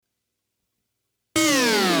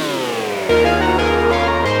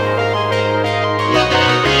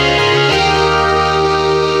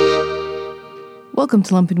Welcome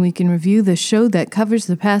to Lumpen Week in Review, the show that covers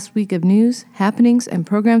the past week of news, happenings, and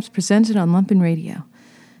programs presented on Lumpen Radio.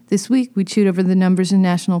 This week, we chewed over the numbers in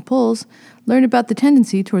national polls, learned about the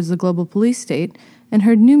tendency towards the global police state, and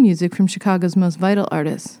heard new music from Chicago's most vital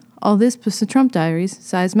artists. All this plus the Trump Diaries,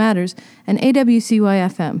 Size Matters, and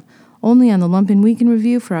AWCY-FM, only on the Lumpen Week in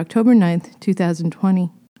Review for October 9th,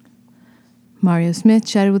 2020. Mario Smith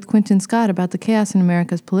chatted with Quentin Scott about the chaos in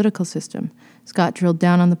America's political system. Scott drilled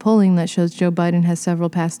down on the polling that shows Joe Biden has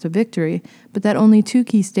several paths to victory, but that only 2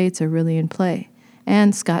 key states are really in play.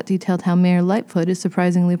 And Scott detailed how Mayor Lightfoot is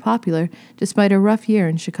surprisingly popular despite a rough year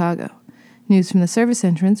in Chicago. News from the Service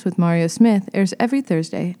Entrance with Mario Smith airs every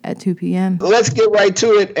Thursday at 2 p.m. Let's get right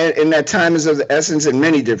to it, and that time is of the essence in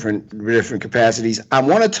many different capacities. I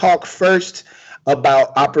want to talk first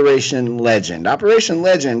about Operation Legend. Operation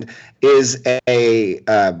Legend is a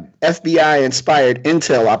FBI-inspired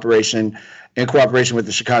intel operation in cooperation with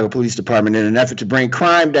the Chicago Police Department in an effort to bring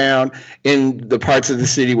crime down in the parts of the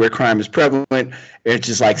city where crime is prevalent. It's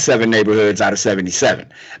just like 7 neighborhoods out of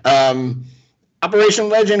 77. Operation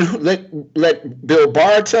Legend, let Bill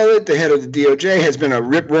Barr tell it, the head of the DOJ, has been a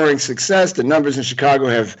rip-roaring success. The numbers in Chicago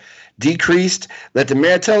have decreased. Let the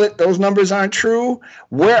mayor tell it, those numbers aren't true.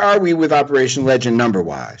 Where are we with Operation Legend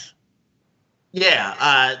number-wise?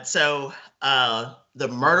 Yeah, so the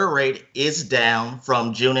murder rate is down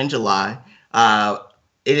from June and July.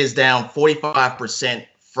 It is down 45%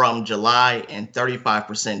 from July and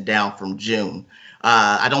 35% down from June.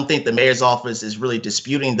 I don't think the mayor's office is really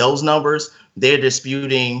disputing those numbers. They're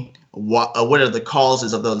disputing what are the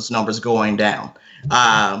causes of those numbers going down.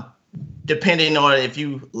 Depending on if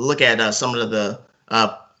you look at some of the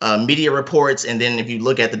media reports, and then if you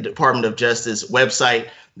look at the Department of Justice website,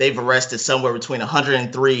 they've arrested somewhere between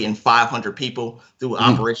 103 and 500 people through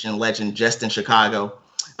Operation Legend just in Chicago.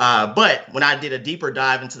 But when I did a deeper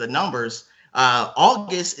dive into the numbers,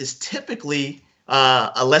 August is typically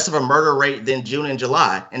a less of a murder rate than June and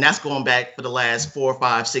July. And that's going back for the last 4,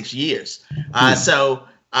 5, 6 years. So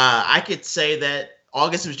I could say that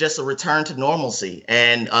August was just a return to normalcy.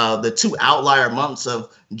 And the 2 outlier months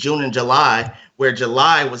of June and July, where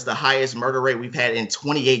July was the highest murder rate we've had in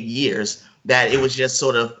 28 years, that it was just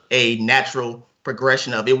sort of a natural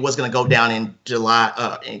progression of it was going to go down in July,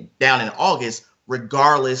 down in August,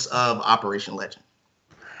 regardless of Operation Legend.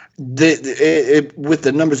 With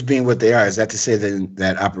the numbers being what they are, is that to say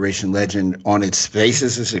that Operation Legend on its face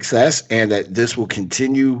is a success and that this will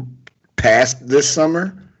continue past this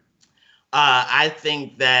summer? I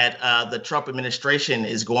think that the Trump administration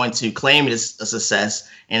is going to claim it is a success.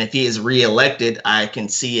 And if he is reelected, I can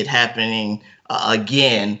see it happening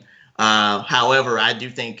again. However, I do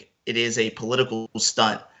think it is a political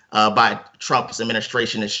stunt by Trump's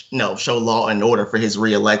administration to show law and order for his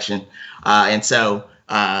reelection. And so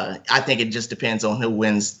I think it just depends on who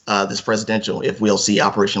wins this presidential, if we'll see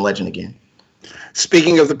Operation Legend again.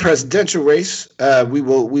 Speaking of the presidential race, we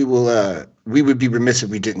would be remiss if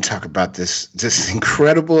we didn't talk about this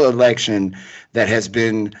incredible election that has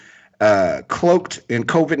been cloaked in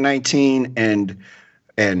COVID-19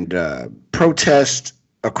 and protest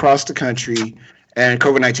across the country and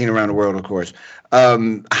COVID-19 around the world, of course.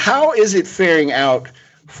 How is it faring out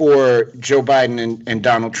for Joe Biden and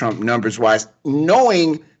Donald Trump numbers-wise,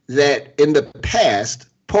 knowing that in the past,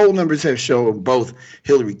 poll numbers have shown both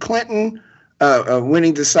Hillary Clinton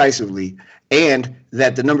winning decisively, and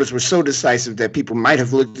that the numbers were so decisive that people might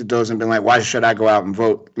have looked at those and been like, why should I go out and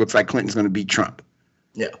vote? Looks like Clinton's going to beat Trump.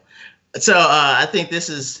 Yeah. So I think this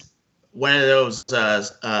is one of those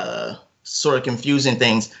sort of confusing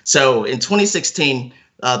things. So in 2016,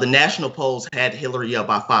 the national polls had Hillary up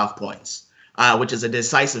by 5 points, which is a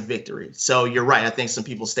decisive victory. So you're right. I think some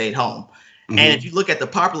people stayed home. Mm-hmm. And if you look at the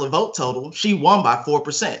popular vote total, she won by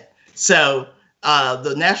 4%. So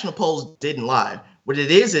the national polls didn't lie. What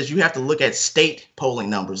it is you have to look at state polling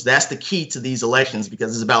numbers. That's the key to these elections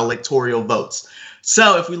because it's about electoral votes.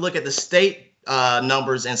 So if we look at the state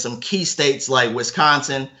numbers in some key states like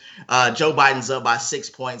Wisconsin, Joe Biden's up by 6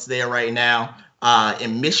 points there right now.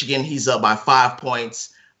 In Michigan, he's up by 5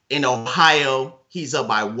 points. In Ohio, he's up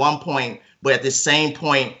by 1 point. But at the same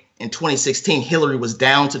point in 2016, Hillary was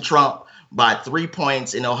down to Trump by 3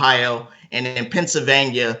 points in Ohio. And in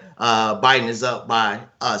Pennsylvania, Biden is up by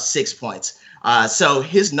 6 points. So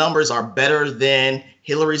his numbers are better than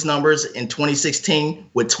Hillary's numbers in 2016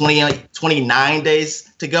 with 29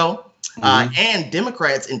 days to go. And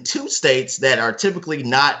Democrats in 2 states that are typically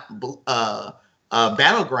not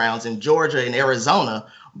battlegrounds, in Georgia and Arizona,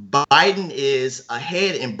 Biden is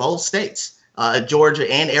ahead in both states, Georgia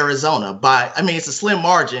and Arizona. It's a slim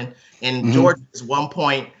margin. In Georgia is 1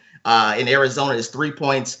 point. In Arizona is 3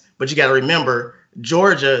 points. But you got to remember,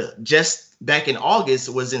 Georgia just back in August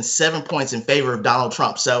was in 7 points in favor of Donald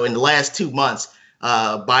Trump. So in the last 2 months,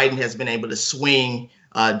 Biden has been able to swing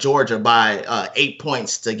Georgia by 8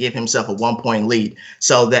 points to give himself a 1 point lead.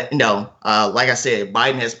 So that, like I said,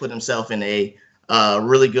 Biden has put himself in a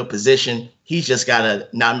really good position. He's just got to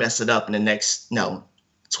not mess it up in the next,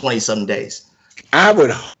 20 something days. I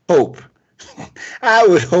would hope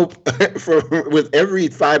with every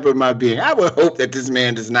fiber of my being, I would hope that this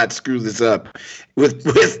man does not screw this up with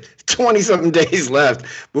 20 something days left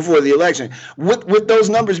before the election. With those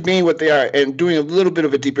numbers being what they are, and doing a little bit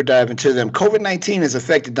of a deeper dive into them, COVID-19 has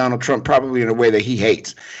affected Donald Trump probably in a way that he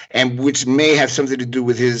hates, and which may have something to do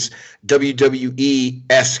with his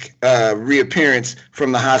WWE-esque reappearance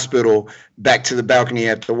from the hospital back to the balcony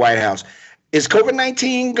at the White House. Is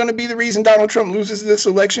COVID-19 going to be the reason Donald Trump loses this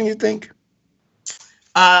election, you think?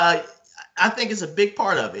 I think it's a big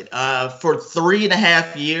part of it. For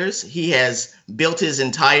 3.5 years, he has built his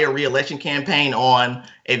entire reelection campaign on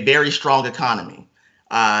a very strong economy.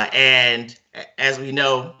 And as we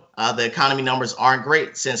know, the economy numbers aren't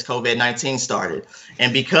great since COVID-19 started.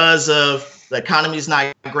 And because of the economy is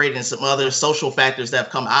not great and some other social factors that have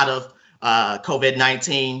come out of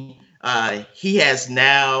COVID-19, he has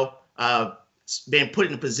now been put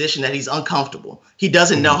in a position that he's uncomfortable. He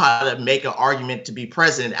doesn't know how to make an argument to be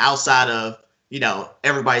president outside of,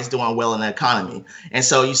 everybody's doing well in the economy. And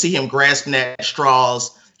so you see him grasping at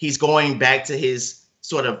straws. He's going back to his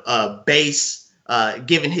sort of base,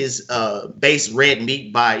 giving his base red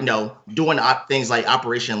meat by, doing things like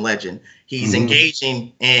Operation Legend. He's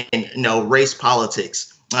engaging in, race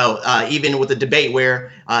politics. Even with the debate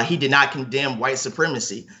where he did not condemn white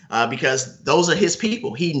supremacy because those are his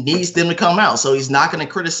people. He needs them to come out. So he's not going to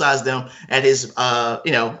criticize them at his,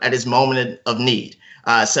 at his moment of need.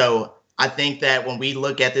 So I think that when we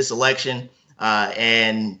look at this election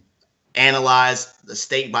and analyze the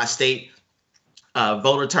state by state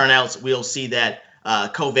voter turnouts, we'll see that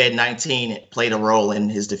COVID-19 played a role in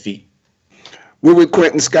his defeat. We're with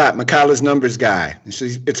Quentin Scott, Mikhaila's numbers guy.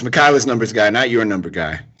 It's Mikhaila's numbers guy, not your number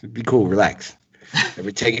guy. Be cool, relax.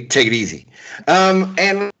 Take it easy.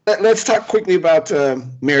 And let's talk quickly about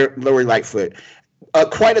Mayor Lori Lightfoot.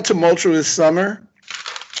 Quite a tumultuous summer.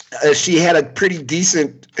 She had a pretty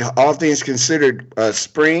decent, all things considered,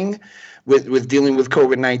 spring with dealing with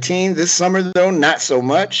COVID-19. This summer, though, not so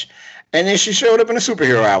much. And then she showed up in a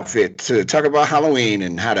superhero outfit to talk about Halloween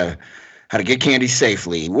and how to get candy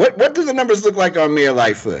safely. What do the numbers look like on Mayor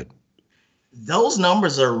Lightfoot? Those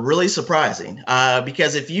numbers are really surprising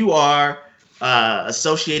because if you are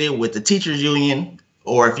associated with the teachers union,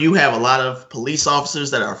 or if you have a lot of police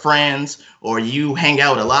officers that are friends, or you hang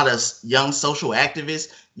out with a lot of young social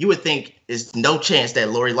activists, you would think there's no chance that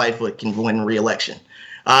Lori Lightfoot can win re-election.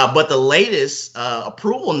 But the latest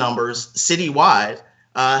approval numbers citywide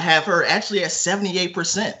have her actually at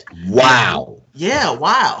 78%. Wow. Yeah,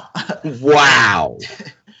 wow. Wow.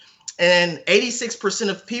 And 86%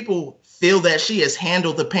 of people feel that she has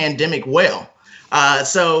handled the pandemic well.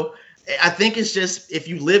 So I think it's just, if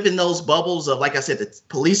you live in those bubbles of, like I said, the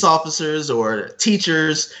police officers or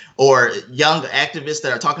teachers or young activists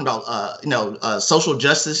that are talking about, social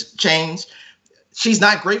justice change, she's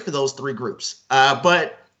not great for those three groups.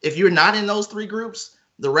 But if you're not in those three groups,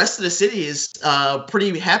 the rest of the city is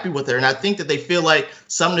pretty happy with her. And I think that they feel like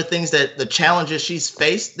some of the things that the challenges she's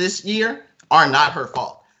faced this year are not her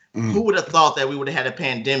fault. Who would have thought that we would have had a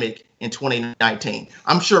pandemic in 2019?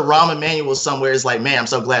 I'm sure Rahm Emanuel somewhere is like, man, I'm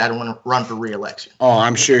so glad I don't want to run for re-election. Oh,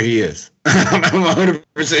 I'm sure he is. I'm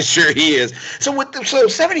 100% sure he is. So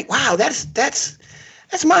 70, wow, that's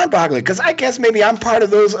mind-boggling, because I guess maybe I'm part of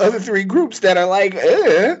those other three groups that are like,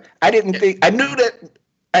 I didn't think, I knew that,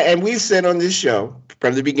 and we've said on this show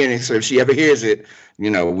from the beginning, so if she ever hears it,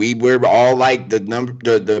 we were all like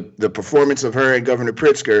the performance of her and Governor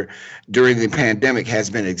Pritzker during the pandemic has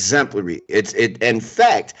been exemplary. It in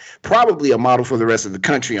fact probably a model for the rest of the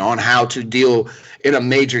country on how to deal in a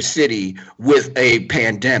major city with a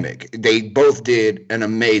pandemic. They both did an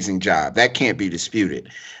amazing job. That can't be disputed.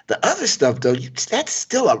 The other stuff, though, that's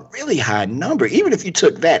still a really high number. Even if you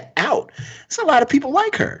took that out, it's a lot of people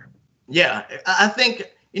like her. Yeah, I think,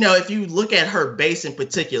 if you look at her base in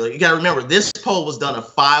particular, you got to remember this poll was done of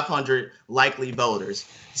 500 likely voters.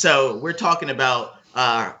 So we're talking about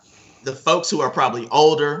the folks who are probably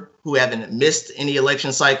older, who haven't missed any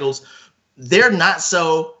election cycles. They're not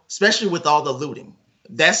so, especially with all the looting.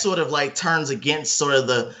 That sort of like turns against sort of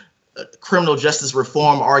the criminal justice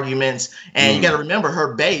reform arguments. And you got to remember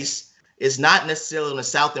her base is not necessarily on the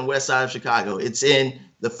south and west side of Chicago. It's in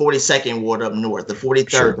the 42nd ward up north, the 43rd,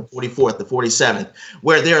 sure, the 44th, the 47th,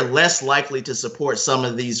 where they're less likely to support some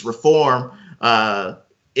of these reform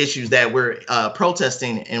issues that we're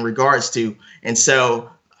protesting in regards to. And so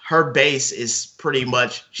her base is pretty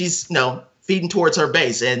much, she's feeding towards her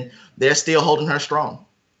base, and they're still holding her strong.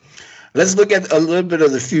 Let's look at a little bit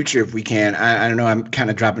of the future if we can. I don't know, I'm kind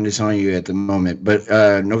of dropping this on you at the moment, but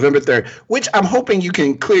November 3rd, which I'm hoping you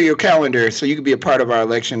can clear your calendar so you can be a part of our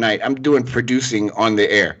election night. I'm doing producing on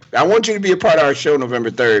the air. I want you to be a part of our show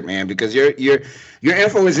November 3rd, man, because your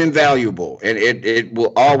info is invaluable, and it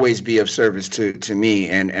will always be of service to me.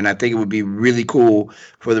 And I think it would be really cool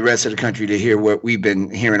for the rest of the country to hear what we've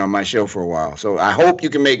been hearing on my show for a while. So I hope you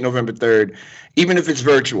can make November 3rd, even if it's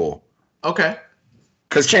virtual. Okay.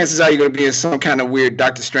 Because chances are you're going to be in some kind of weird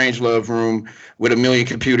Dr. Strangelove room with a million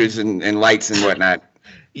computers and lights and whatnot.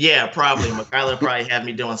 Yeah, probably. Michaela probably have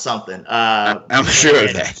me doing something. I'm sure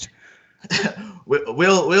of that.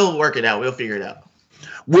 We'll work it out. We'll figure it out.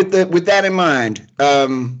 With that in mind,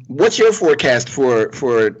 what's your forecast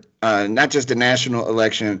for not just the national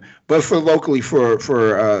election, but for locally for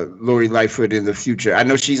Lori Lightfoot in the future? I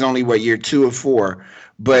know she's only year 2 of 4.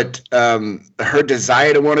 But her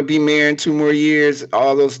desire to want to be mayor in 2 more years,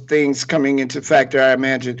 all those things coming into factor, I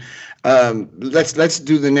imagine. Let's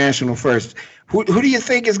do the national first. Who do you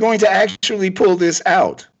think is going to actually pull this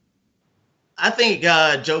out? I think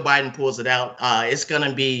Joe Biden pulls it out. It's going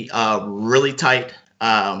to be really tight.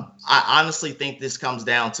 I honestly think this comes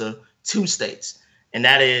down to 2 states, and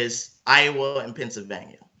that is Iowa and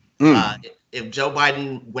Pennsylvania. If Joe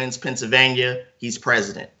Biden wins Pennsylvania, he's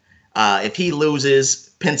president. If he loses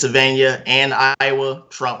Pennsylvania and Iowa,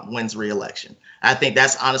 Trump wins re-election. I think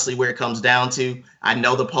that's honestly where it comes down to. I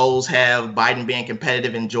know the polls have Biden being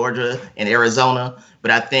competitive in Georgia and Arizona,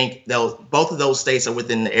 but I think both of those states are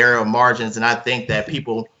within the area of margins, and I think that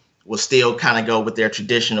people will still kind of go with their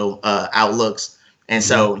traditional outlooks. And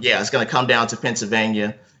so, yeah, it's going to come down to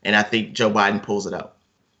Pennsylvania, and I think Joe Biden pulls it out.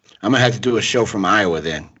 I'm going to have to do a show from Iowa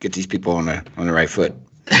then, get these people on the right foot.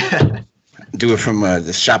 Do it from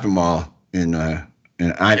the shopping mall and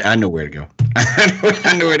I know where to go.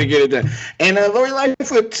 I know where to get it done. And Lori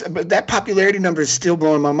Lightfoot, that popularity number is still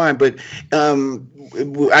blowing my mind. But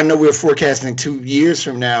I know we're forecasting 2 years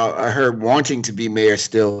from now her wanting to be mayor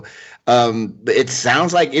still. But it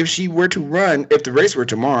sounds like if she were to run, if the race were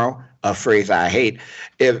tomorrow, a phrase I hate,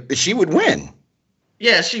 if she would win.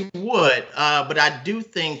 Yeah, she would. But I do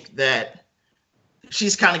think that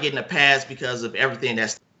she's kind of getting a pass because of everything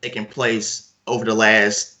that's taken place over the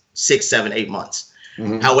last 6, 7, 8 months.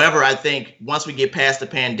 Mm-hmm. However, I think once we get past the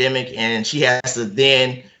pandemic and she has to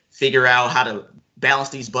then figure out how to balance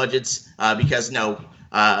these budgets because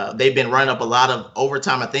they've been running up a lot of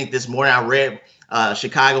overtime. I think this morning I read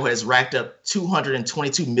Chicago has racked up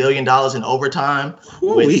 $222 million in overtime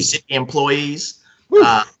with city employees.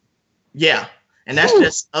 Yeah. And that's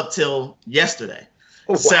just up till yesterday.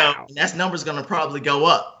 Oh, wow. So that number's going to probably go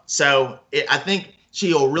up. So I think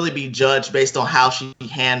she'll really be judged based on how she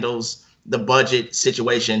handles the budget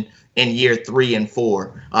situation in year 3 and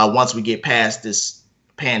 4 once we get past this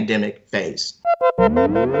pandemic phase.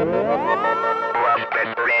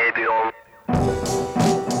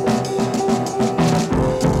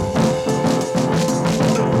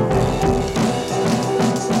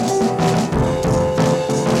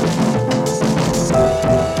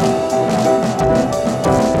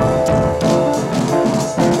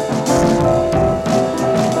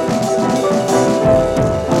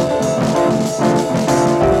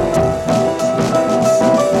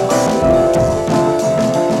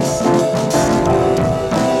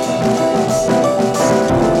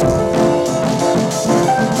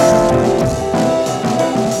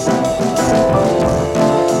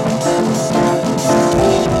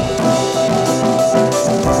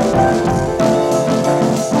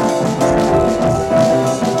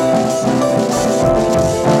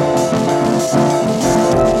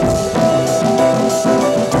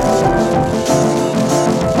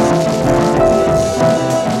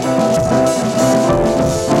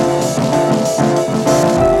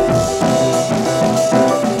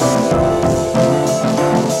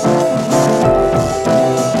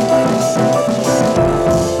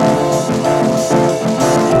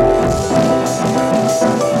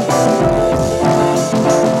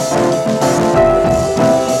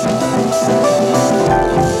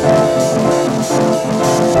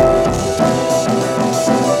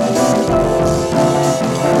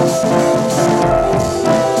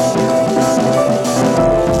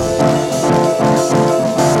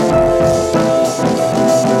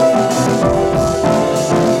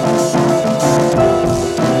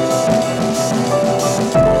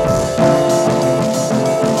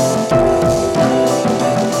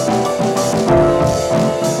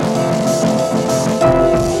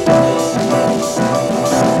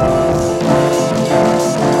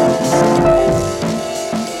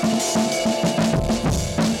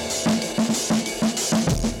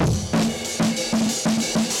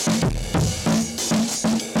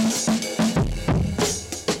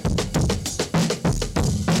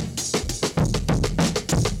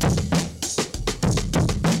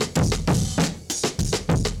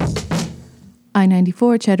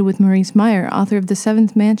 I-94 chatted with Maurice Meyer, author of The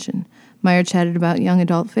Seventh Mansion. Meyer chatted about young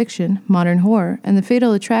adult fiction, modern horror, and the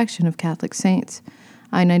fatal attraction of Catholic saints.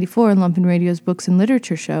 I-94, Lumpen Radio's Books and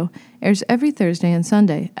Literature show, airs every Thursday and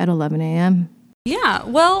Sunday at 11 a.m. Yeah,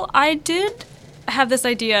 well, I did have this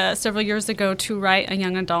idea several years ago to write a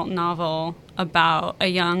young adult novel about a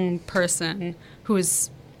young person who is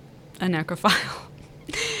a necrophile.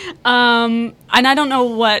 And I don't know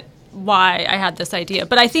why I had this idea,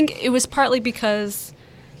 but I think it was partly because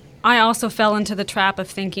I also fell into the trap of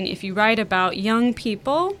thinking if you write about young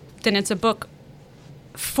people, then it's a book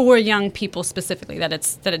for young people specifically, that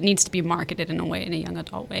it needs to be marketed in a young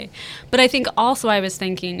adult way. But I think also I was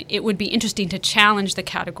thinking it would be interesting to challenge the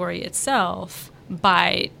category itself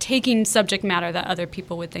by taking subject matter that other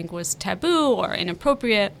people would think was taboo or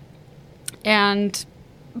inappropriate and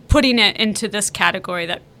putting it into this category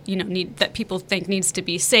that that people think needs to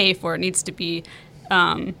be safe or needs to be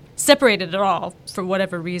separated at all for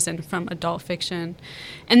whatever reason from adult fiction.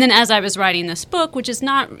 And then as I was writing this book, which is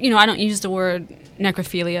not, I don't use the word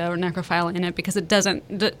necrophilia or necrophile in it because it doesn't,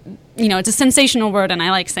 it's a sensational word and I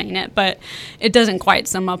like saying it, but it doesn't quite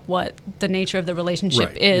sum up what the nature of the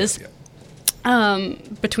relationship is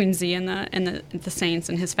between Z and the saints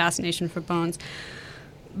and his fascination for bones.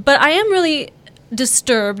 But I am really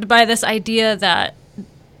disturbed by this idea that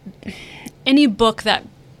any book that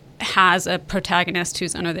has a protagonist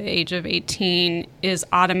who's under the age of 18 is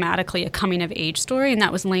automatically a coming-of-age story, and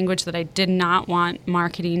that was language that I did not want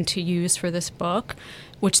marketing to use for this book,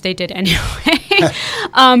 which they did anyway,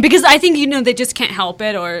 because I think, they just can't help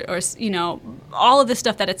it, or all of the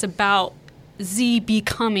stuff that it's about Z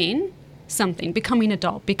becoming something, becoming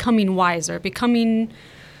adult, becoming wiser, becoming,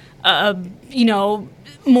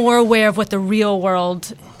 more aware of what the real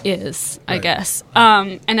world is, I guess.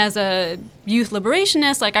 And as a youth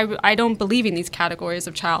liberationist, I don't believe in these categories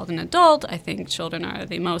of child and adult. I think children are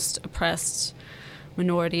the most oppressed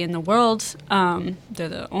minority in the world. They're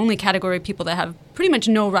the only category of people that have pretty much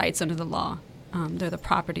no rights under the law. They're the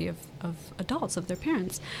property of adults, of their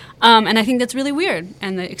parents. And I think that's really weird.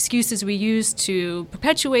 And the excuses we use to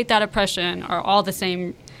perpetuate that oppression are all the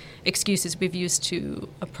same excuses we've used to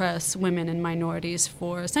oppress women and minorities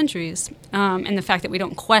for centuries. And the fact that we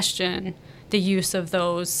don't question the use of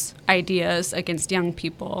those ideas against young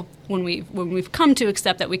people when we've come to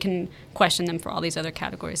accept that we can question them for all these other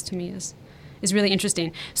categories, to me is really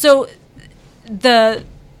interesting. So the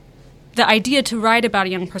idea to write about a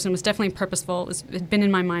young person was definitely purposeful. It had been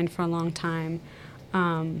in my mind for a long time.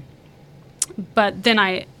 But then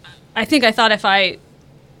I think I thought if I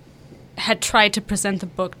had tried to present the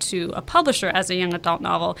book to a publisher as a young adult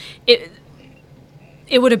novel, it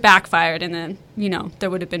would have backfired, and then there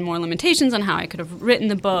would have been more limitations on how I could have written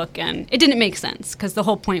the book, and it didn't make sense because the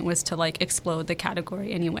whole point was to explode the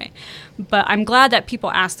category anyway. But I'm glad that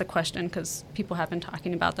people asked the question because people have been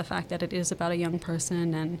talking about the fact that it is about a young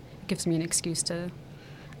person, and it gives me an excuse to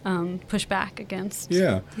push back against these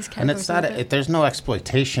categories. And it's not there's no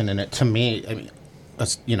exploitation in it to me. I mean,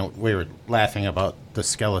 we were laughing about the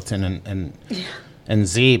skeleton and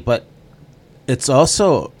Z, but it's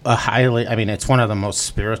also it's one of the most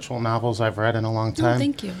spiritual novels I've read in a long time. Oh,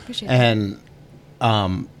 thank you. Appreciate it.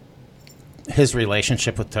 And his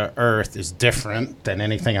relationship with the earth is different than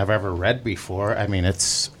anything I've ever read before. I mean,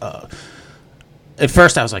 it's at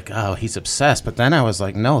first I was like, oh, he's obsessed, but then I was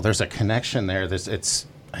like, no, there's a connection there.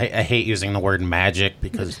 I hate using the word magic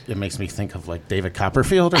because it makes me think of David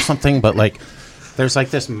Copperfield or something, but there's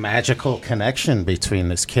this magical connection between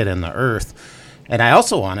this kid and the earth. And I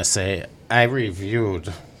also want to say I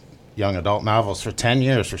reviewed young adult novels for 10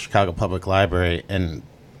 years for Chicago Public Library, and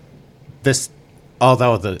this,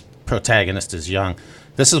 although the protagonist is young,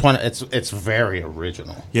 this is one. It's very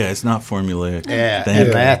original. Yeah, it's not formulaic. Yeah,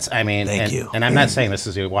 and that's Thank you. And I'm not saying this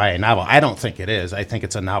is a YA novel. I don't think it is. I think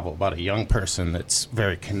it's a novel about a young person that's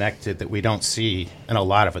very connected that we don't see in a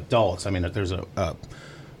lot of adults. I mean, there's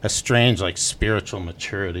a strange spiritual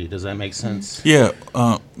maturity. Does that make sense? Yeah.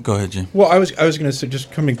 Go ahead, Jim. Well, I was going to say,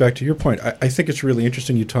 just coming back to your point, I think it's really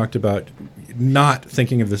interesting you talked about not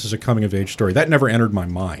thinking of this as a coming-of-age story. That never entered my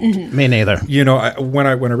mind. Mm-hmm. Me neither. When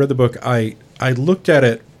I read the book, I looked at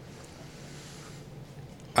it,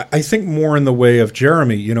 I think more in the way of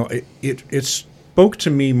Jeremy. It spoke to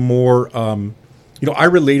me more. I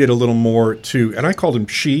related a little more to, and I called him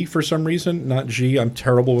She for some reason, not G. I'm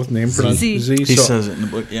terrible with name pronunciation. He says it in the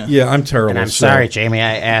book, yeah. Yeah, I'm terrible. And I'm sorry, Jamie.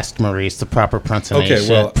 I asked Maurice the proper pronunciation. Okay,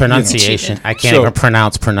 well, pronunciation. I can't even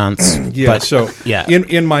pronounce. Yeah. But, so yeah.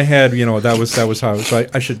 In my head, that was how. So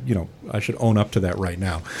I should own up to that right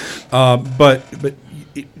now. But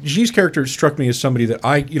G's character struck me as somebody that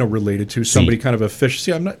I, related to. Somebody kind of a fish.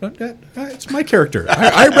 See, I'm not. It's my character.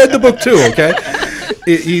 I read the book too. Okay,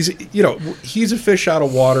 he's a fish out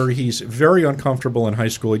of water. He's very uncomfortable in high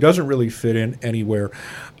school. He doesn't really fit in anywhere,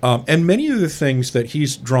 and many of the things that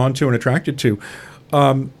he's drawn to and attracted to.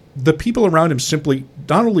 The people around him simply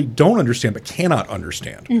not only don't understand, but cannot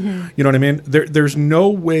understand. Mm-hmm. You know what I mean? There's no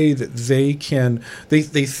way that they can. They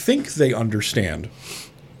think they understand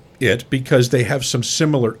it because they have some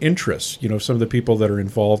similar interests. Some of the people that are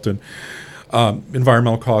involved in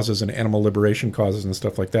environmental causes and animal liberation causes and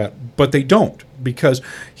stuff like that, but they don't, because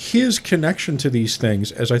his connection to these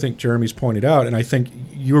things, as I think Jeremy's pointed out, and I think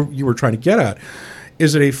you were trying to get at,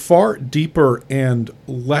 is at a far deeper and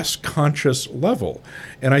less conscious level.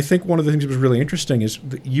 And I think one of the things that was really interesting is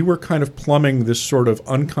that you were kind of plumbing this sort of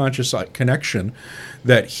unconscious connection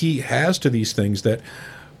that he has to these things that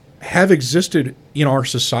have existed in our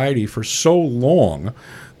society for so long.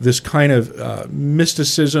 This kind of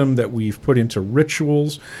mysticism that we've put into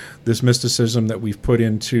rituals, this mysticism that we've put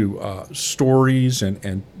into stories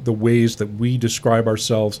and the ways that we describe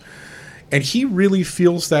ourselves. And he really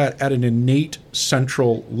feels that at an innate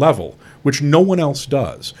central level, which no one else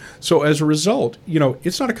does. So as a result,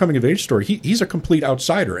 it's not a coming-of-age story. He's a complete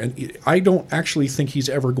outsider, and I don't actually think he's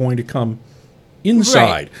ever going to come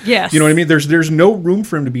inside. Right. Yes. You know what I mean? There's no room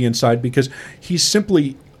for him to be inside because he's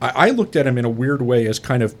simply... I looked at him in a weird way as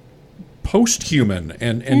kind of post-human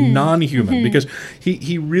and non-human because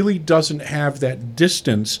he really doesn't have that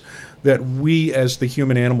distance that we as the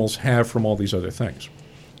human animals have from all these other things.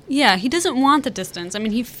 Yeah, he doesn't want the distance. I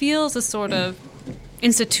mean, he feels a sort of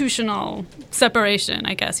institutional separation,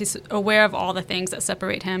 I guess. He's aware of all the things that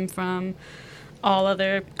separate him from all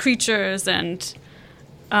other creatures. And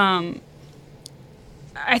I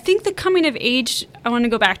think the coming of age, I want to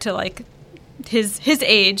go back to like his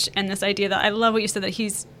age and this idea that I love what you said, that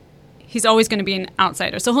he's always going to be an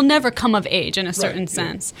outsider. So he'll never come of age in a certain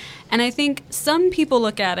sense. And I think some people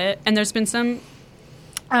look at it, and there's been some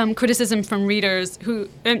criticism from readers who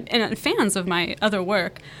and fans of my other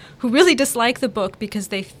work who really dislike the book because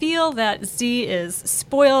they feel that Z is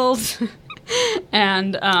spoiled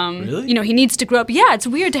and really? He needs to grow up. Yeah, it's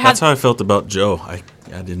weird to have. That's how I felt about Joe. I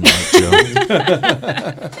didn't like Joe.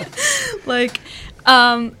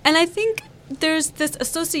 And I think there's this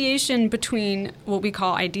association between what we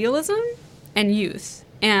call idealism and youth.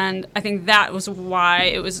 And I think that was why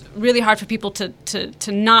it was really hard for people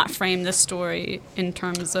to not frame this story in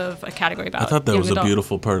terms of a category about. I thought that young was adult. a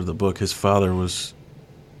beautiful part of the book. His father was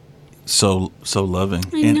so loving,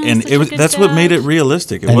 I know, and such a good that's what made it dad.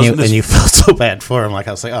 realistic. It And wasn't you felt so bad for him. Like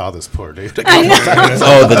I was like, oh, this poor dude.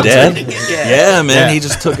 oh, the dad? Yeah, man, he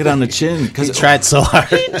just took it on the chin because He tried so hard.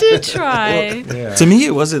 He did try. To me,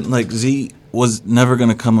 it wasn't like Z was never going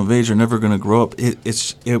to come of age or never going to grow up.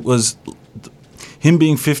 It was him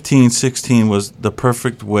being 15, 16 was the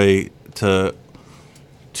perfect way to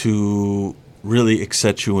really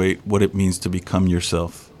accentuate what it means to become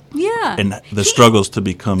yourself. Yeah. And the struggles to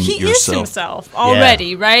become he yourself. is himself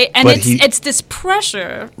already, right? And But it's this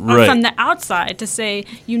pressure Right. from the outside to say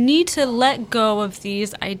you need to let go of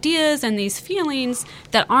these ideas and these feelings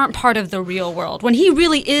that aren't part of the real world. When he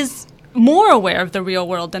really is more aware of the real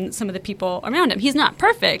world than some of the people around him. He's not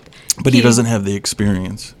perfect. But he doesn't have the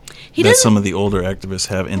experience that doesn't- some of the older activists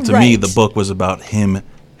have. And to me, Right. the book was about him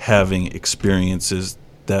having experiences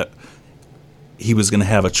that he was going to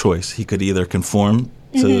have a choice. He could either conform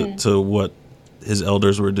to what his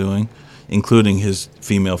elders were doing, including his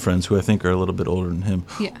female friends, who I think are a little bit older than him,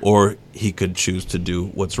 Yeah. or he could choose to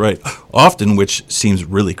do what's right, often which seems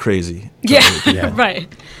really crazy. Yeah,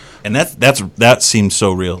 right. And that seems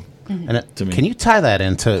so real. And to me. Can you tie that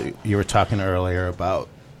into, you were talking earlier about,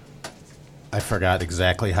 I forgot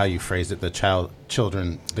exactly how you phrased it, the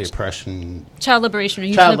children, the oppression. Child liberation or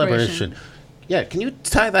youth Child liberation. Yeah, can you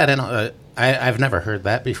tie that in? I've never heard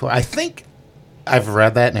that before. I think I've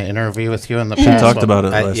read that in an interview with you in the past. talked about it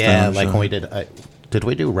last yeah, time, like so. when we did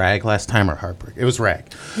we do Rag last time or Heartbreak? It was Rag.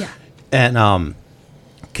 Yeah. And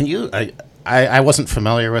can you, I wasn't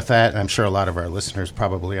familiar with that, and I'm sure a lot of our listeners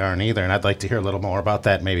probably aren't either, and I'd like to hear a little more about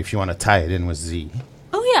that, maybe if you want to tie it in with Z.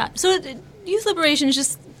 Oh, yeah. So youth liberation is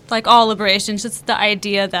just like all liberations. It's the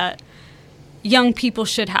idea that young people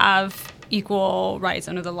should have equal rights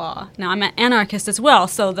under the law. Now, I'm an anarchist as well,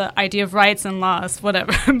 so the idea of rights and laws,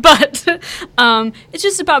 whatever. But it's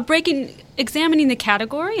just about examining the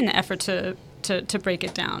category in the effort to break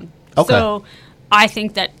it down. Okay. So I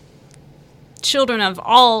think that children of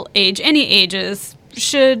all any ages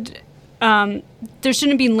there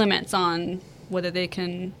shouldn't be limits on whether they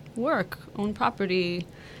can work, own property,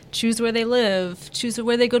 choose where they live, choose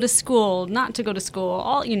where they go to school, not to go to school,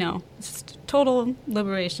 all, it's total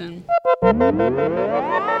liberation.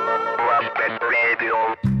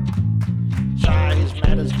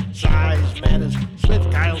 Size matters,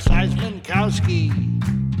 with Kyle Size-Minkowski.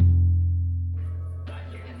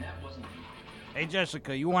 Hey,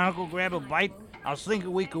 Jessica, you want to go grab a bite? I was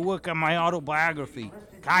thinking we could work on my autobiography,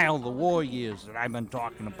 Kyle, the War Years, that I've been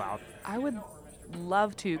talking about. I would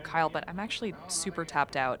love to, Kyle, but I'm actually super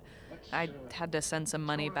tapped out. I had to send some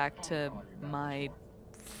money back to my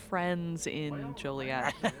friends in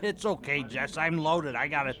Joliet. It's okay, Jess. I'm loaded. I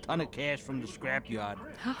got a ton of cash from the scrapyard.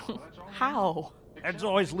 How? Ed's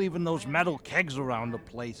always leaving those metal kegs around the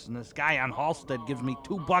place, and this guy on Halstead gives me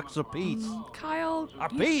 $2 a piece. Kyle... A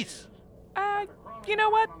piece? You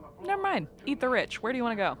know what? Never mind. Eat the rich. Where do you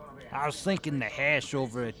want to go? I was thinking the hash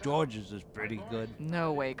over at George's is pretty good.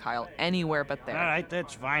 No way, Kyle. Anywhere but there. All right,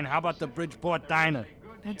 that's fine. How about the Bridgeport Diner?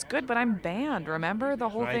 It's good, but I'm banned, remember? The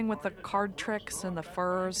whole thing with the card tricks and the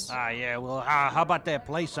furs. Yeah, well, how about that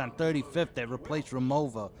place on 35th that replaced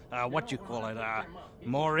Ramova? What you call it,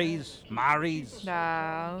 Mari's?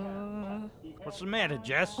 What's the matter,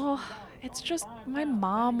 Jess? Oh, it's just my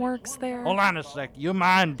mom works there. Hold on a sec. Your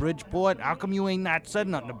ma in Bridgeport? How come you ain't not said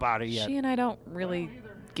nothing about her yet? She and I don't really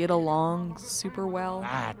get along super well.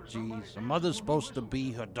 Jeez. A mother's supposed to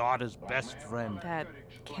be her daughter's best friend. That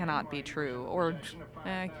cannot be true. Or,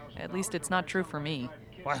 at least it's not true for me.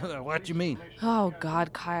 What you mean? Oh,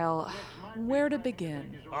 God, Kyle. Where to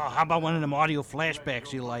begin? Oh, how about one of them audio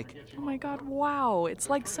flashbacks you like? Oh, my God, wow.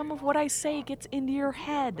 It's like some of what I say gets into your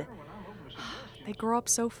head. They grow up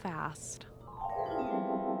so fast.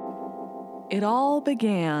 It all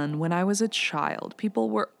began when I was a child. People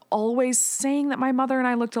were always saying that my mother and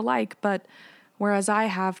I looked alike, but whereas I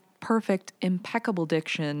have perfect, impeccable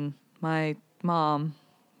diction, my mom,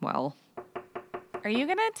 well... Are you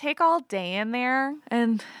gonna take all day in there?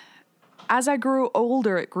 And as I grew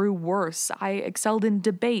older, it grew worse. I excelled in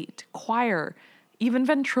debate, choir, even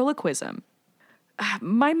ventriloquism.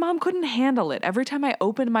 My mom couldn't handle it. Every time I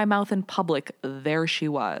opened my mouth in public, there she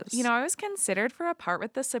was. I was considered for a part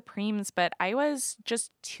with the Supremes, but I was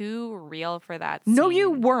just too real for that scene. No,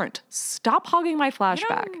 you weren't. Stop hogging my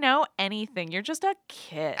flashback. You don't know anything. You're just a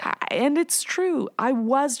kid. And it's true. I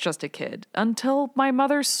was just a kid until my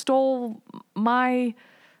mother stole my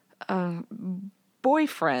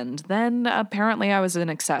boyfriend. Then apparently I was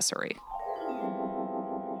an accessory.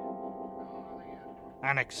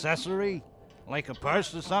 An accessory? Like a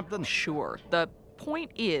purse or something? Sure. The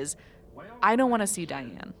point is, I don't want to see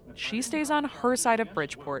Diane. She stays on her side of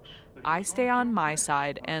Bridgeport. I stay on my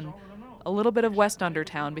side, and a little bit of West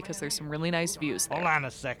Undertown because there's some really nice views there. Hold on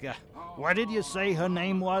a second. What did you say her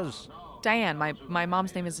name was? Diane. My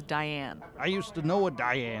mom's name is Diane. I used to know a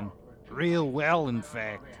Diane. Real well, in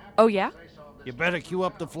fact. Oh, yeah? You better cue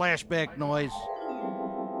up the flashback noise.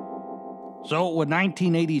 So it was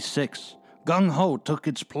 1986. Gung Ho took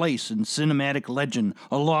its place in cinematic legend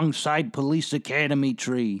alongside Police Academy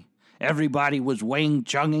Tree. Everybody was Wang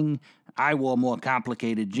Chunging. I wore more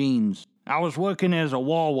complicated jeans. I was working as a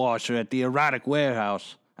wall washer at the erotic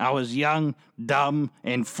warehouse. I was young, dumb,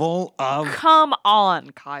 and full of... Come on,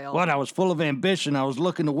 Kyle. What? I was full of ambition. I was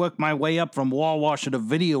looking to work my way up from wall washer to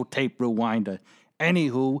videotape rewinder.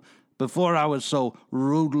 Anywho, before I was so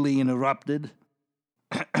rudely interrupted...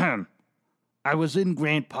 I was in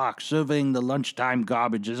Grant Park surveying the lunchtime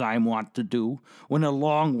garbage as I am wont to do, when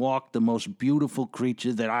along walked the most beautiful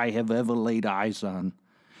creature that I have ever laid eyes on.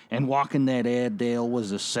 And walking that Airedale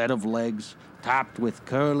was a set of legs, topped with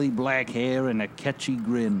curly black hair and a catchy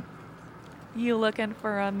grin. You looking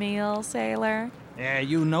for a meal, sailor? Yeah,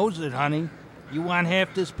 you knows it, honey. You want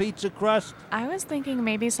half this pizza crust? I was thinking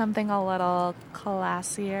maybe something a little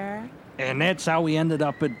classier. And that's how we ended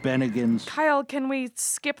up at Bennigan's. Kyle, can we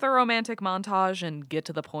skip the romantic montage and get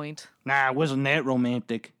to the point? Nah, it wasn't that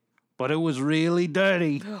romantic. But it was really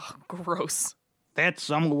dirty. Ugh, gross. That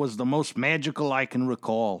summer was the most magical I can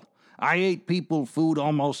recall. I ate people food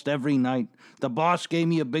almost every night. The boss gave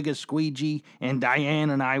me a bigger squeegee, and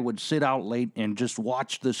Diane and I would sit out late and just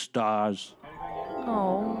watch the stars.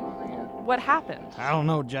 Oh, what happened? I don't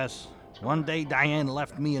know, Jess. One day Diane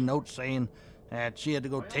left me a note saying that she had to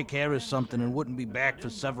go take care of something and wouldn't be back for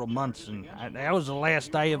several months, and that was the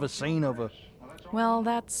last I ever seen of her. Well,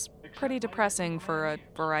 that's pretty depressing for a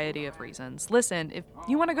variety of reasons. Listen, if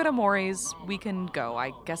you want to go to Maury's, we can go.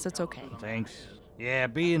 I guess it's okay. Thanks. Yeah,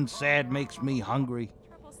 being sad makes me hungry.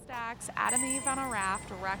 Triple stacks, Adam and Eve on a raft,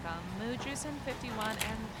 wreck 'em, Moo Juice in 51,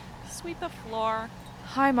 and sweep the floor.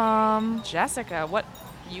 Hi, Mom. Jessica, what,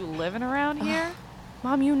 you living around here?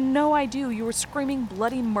 Mom, you know I do. You were screaming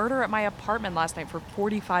bloody murder at my apartment last night for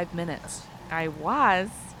 45 minutes. I was.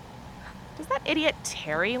 Does that idiot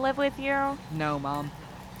Terry live with you? No, Mom.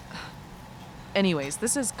 Anyways,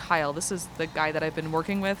 this is Kyle. This is the guy that I've been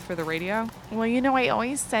working with for the radio. Well, you know, I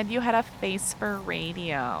always said you had a face for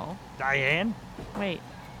radio. Diane? Wait,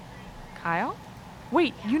 Kyle?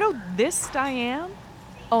 Wait, you know this Diane?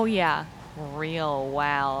 Oh, yeah, real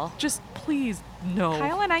well. Just please, no.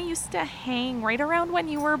 Kyle and I used to hang right around when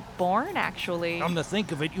you were born, actually. Come to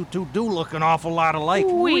think of it, you two do look an awful lot alike.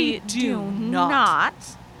 We do not.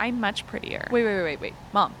 I'm much prettier. Wait.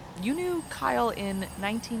 Mom, you knew Kyle in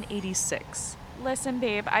 1986. Listen,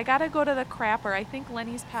 babe, I gotta go to the crapper. I think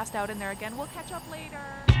Lenny's passed out in there again. We'll catch up later.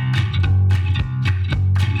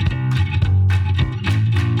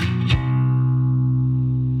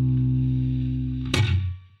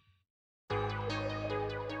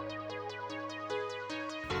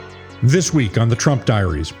 This week on the Trump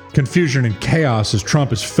Diaries, confusion and chaos as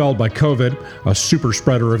Trump is felled by COVID, a super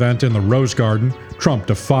spreader event in the Rose Garden, Trump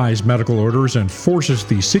defies medical orders and forces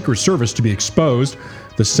the Secret Service to be exposed,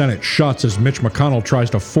 the Senate shuts as Mitch McConnell tries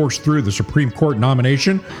to force through the Supreme Court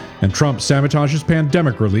nomination, and Trump sabotages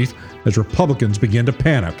pandemic relief as Republicans begin to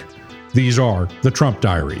panic. These are the Trump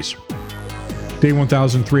Diaries. Day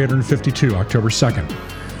 1352, October 2nd.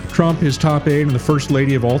 Trump, his top aide, and the First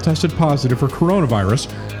Lady have all tested positive for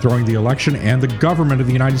coronavirus, throwing the election and the government of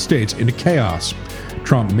the United States into chaos.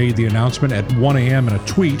 Trump made the announcement at 1 a.m. in a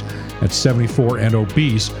tweet. At 74 and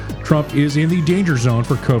obese, Trump is in the danger zone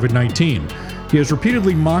for COVID-19. He has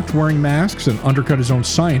repeatedly mocked wearing masks and undercut his own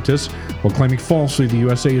scientists while claiming falsely the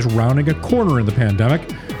USA is rounding a corner in the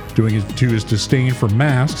pandemic. Doing it to his disdain for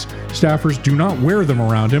masks, staffers do not wear them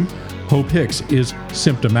around him. Hope Hicks is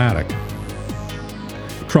symptomatic.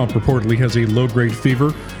 Trump reportedly has a low-grade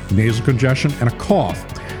fever, nasal congestion, and a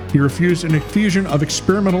cough. He refused an infusion of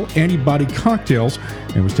experimental antibody cocktails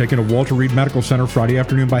and was taken to Walter Reed Medical Center Friday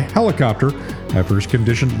afternoon by helicopter after his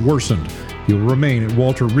condition worsened. He will remain at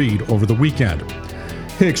Walter Reed over the weekend.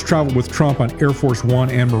 Hicks traveled with Trump on Air Force One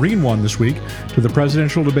and Marine One this week to the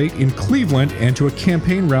presidential debate in Cleveland and to a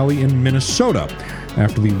campaign rally in Minnesota.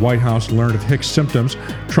 After the White House learned of Hicks' symptoms,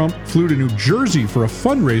 Trump flew to New Jersey for a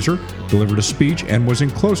fundraiser, delivered a speech, and was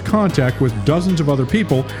in close contact with dozens of other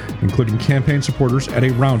people, including campaign supporters at a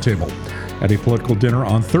roundtable. At a political dinner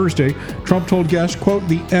on Thursday, Trump told guests, quote,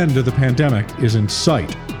 "The end of the pandemic is in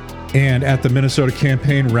sight." And at the Minnesota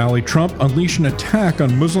campaign rally, Trump unleashed an attack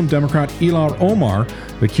on Muslim Democrat Ilhan Omar,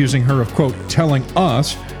 accusing her of, quote, "telling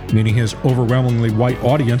us," meaning his overwhelmingly white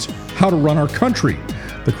audience, "how to run our country."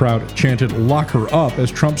 The crowd chanted "lock her up"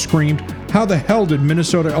 as Trump screamed, "How the hell did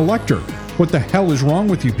Minnesota elect her? What the hell is wrong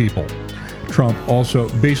with you people?" Trump also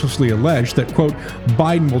baselessly alleged that, quote,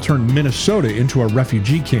 "Biden will turn Minnesota into a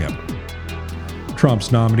refugee camp."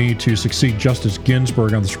 Trump's nominee to succeed Justice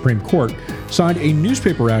Ginsburg on the Supreme Court signed a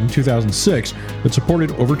newspaper ad in 2006 that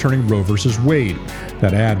supported overturning Roe v. Wade.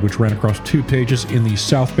 That ad, which ran across 2 pages in the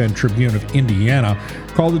South Bend Tribune of Indiana,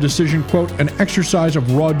 called the decision, quote, "an exercise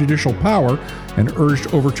of raw judicial power," and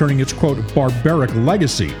urged overturning its, quote, "barbaric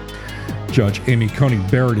legacy." Judge Amy Coney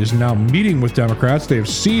Barrett is now meeting with Democrats. They have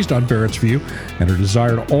seized on Barrett's view and her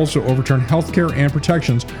desire to also overturn health care and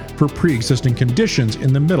protections for pre-existing conditions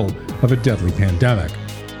in the middle of a deadly pandemic.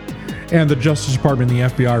 And the Justice Department and the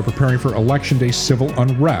FBI are preparing for Election Day civil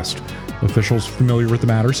unrest. Officials familiar with the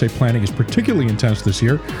matter say planning is particularly intense this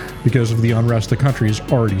year because of the unrest the country has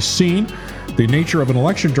already seen, the nature of an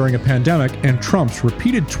election during a pandemic, and Trump's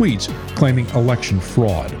repeated tweets claiming election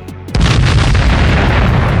fraud.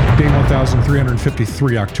 Day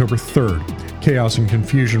 1353, October 3rd. Chaos and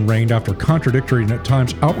confusion reigned after contradictory and at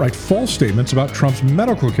times outright false statements about Trump's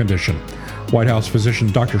medical condition. White House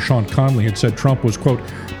physician Dr. Sean Conley had said Trump was, quote,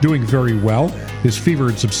 "doing very well, his fever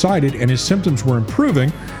had subsided and his symptoms were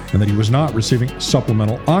improving, and that he was not receiving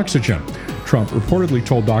supplemental oxygen." Trump reportedly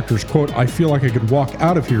told doctors, quote, "I feel like I could walk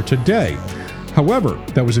out of here today." However,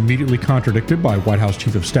 that was immediately contradicted by White House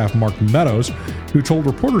Chief of Staff Mark Meadows, who told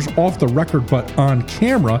reporters off the record but on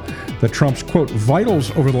camera that Trump's, quote,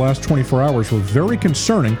 "vitals over the last 24 hours were very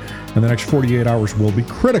concerning and the next 48 hours will be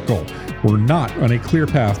critical. We're not on a clear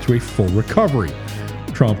path to a full recovery."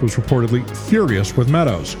 Trump was reportedly furious with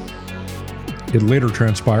Meadows. It later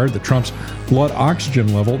transpired that Trump's blood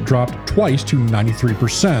oxygen level dropped twice to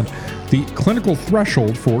 93%, the clinical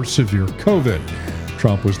threshold for severe COVID.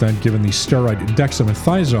 Trump was then given the steroid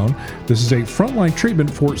dexamethasone. This is a frontline treatment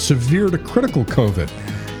for severe to critical COVID.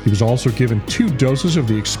 He was also given 2 doses of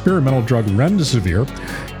the experimental drug remdesivir.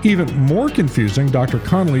 Even more confusing, Dr.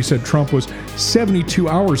 Connolly said Trump was 72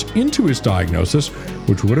 hours into his diagnosis,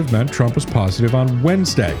 which would have meant Trump was positive on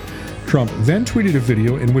Wednesday. Trump then tweeted a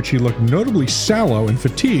video in which he looked notably sallow and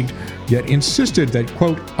fatigued, yet insisted that,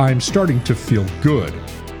 quote, "I'm starting to feel good."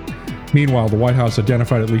 Meanwhile, the White House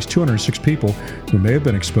identified at least 206 people who may have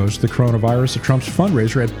been exposed to the coronavirus at Trump's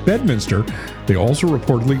fundraiser at Bedminster. They also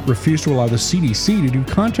reportedly refused to allow the CDC to do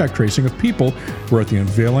contact tracing of people who were at the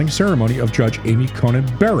unveiling ceremony of Judge Amy Coney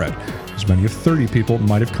Barrett. As many as 30 people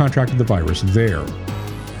might have contracted the virus there.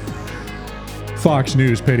 Fox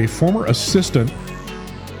News paid a former assistant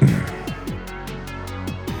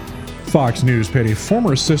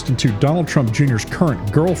to Donald Trump Jr.'s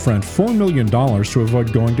current girlfriend $4 million to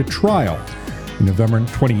avoid going to trial. In November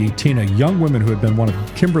 2018, a young woman who had been one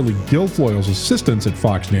of Kimberly Guilfoyle's assistants at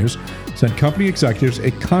Fox News sent company executives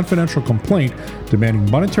a confidential complaint demanding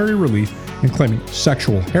monetary relief and claiming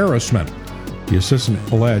sexual harassment. The assistant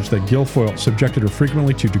alleged that Guilfoyle subjected her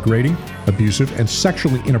frequently to degrading, abusive, and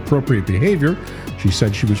sexually inappropriate behavior. She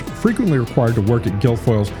said she was frequently required to work at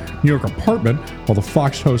Guilfoyle's New York apartment while the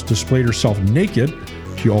Fox host displayed herself naked.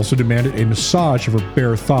 She also demanded a massage of her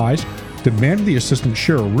bare thighs, demanded the assistant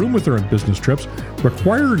share a room with her on business trips,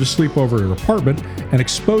 required her to sleep over at her apartment, and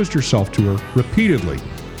exposed herself to her repeatedly.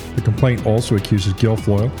 The complaint also accuses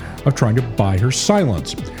Guilfoyle of trying to buy her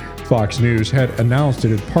silence. Fox News had announced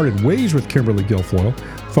it had parted ways with Kimberly Guilfoyle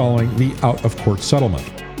following the out-of-court settlement.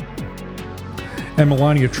 And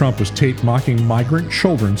Melania Trump was taped mocking migrant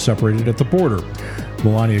children separated at the border.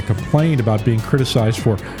 Melania complained about being criticized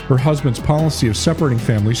for her husband's policy of separating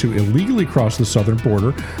families who illegally cross the southern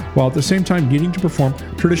border, while at the same time needing to perform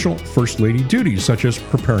traditional First Lady duties, such as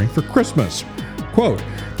preparing for Christmas. Quote,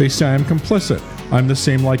 "They say I'm complicit. I'm the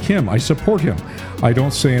same like him. I support him. I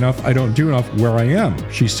don't say enough. I don't do enough where I am,"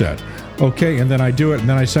 she said. Okay, and then I do it, and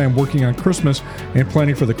then I say I'm working on Christmas and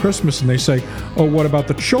planning for the Christmas, and they say, "Oh, what about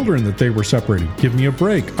the children that they were separating? Give me a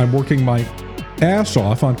break. I'm working my ass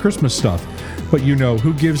off on Christmas stuff." But you know,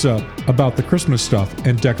 who gives up about the Christmas stuff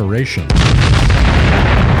and decoration?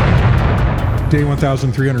 Day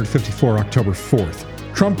 1354, October 4th.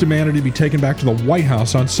 Trump demanded he be taken back to the White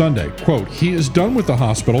House on Sunday. Quote, "He is done with the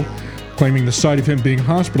hospital," claiming the sight of him being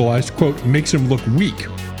hospitalized, quote, "makes him look weak."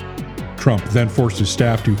 Trump then forced his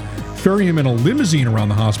staff to ferry him in a limousine around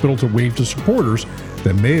the hospital to wave to supporters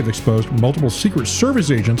that may have exposed multiple Secret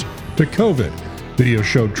Service agents to COVID. Video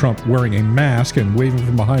showed Trump wearing a mask and waving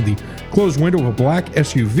from behind the closed window of a black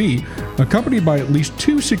SUV, accompanied by at least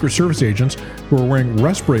 2 Secret Service agents who were wearing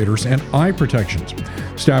respirators and eye protections.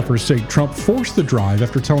 Staffers say Trump forced the drive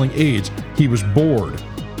after telling aides he was bored.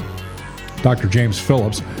 Dr. James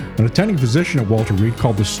Phillips, an attending physician at Walter Reed,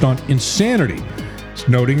 called the stunt insanity,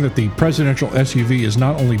 noting that the presidential SUV is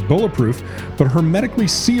not only bulletproof, but hermetically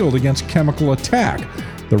sealed against chemical attack.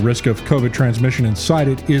 The risk of COVID transmission inside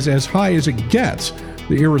it is as high as it gets.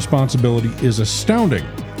 The irresponsibility is astounding.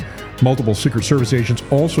 Multiple Secret Service agents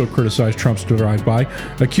also criticized Trump's drive-by,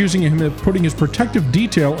 accusing him of putting his protective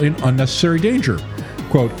detail in unnecessary danger.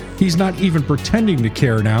 Quote, "He's not even pretending to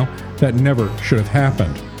care now. That never should have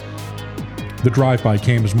happened." The drive-by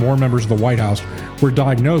came as more members of the White House were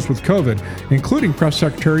diagnosed with COVID, including Press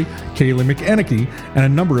Secretary Kayleigh McEnany and a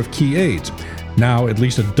number of key aides. Now, at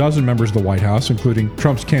least a dozen members of the White House, including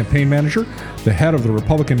Trump's campaign manager, the head of the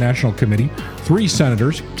Republican National Committee, 3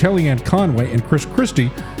 senators, Kellyanne Conway and Chris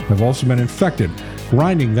Christie, have also been infected,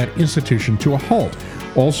 grinding that institution to a halt.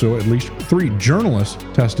 Also, at least 3 journalists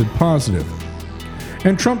tested positive.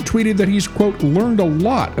 And Trump tweeted that he's, quote, "learned a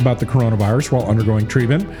lot about the coronavirus while undergoing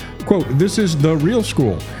treatment." Quote, "This is the real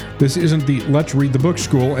school. This isn't the let's read the book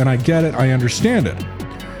school, and I get it, I understand it."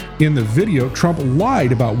 In the video, Trump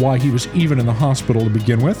lied about why he was even in the hospital to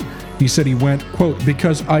begin with. He said he went, quote,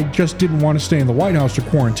 "because I just didn't want to stay in the White House to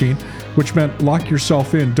quarantine, which meant lock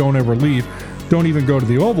yourself in, don't ever leave, don't even go to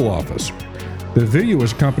the Oval Office." The video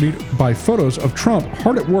was accompanied by photos of Trump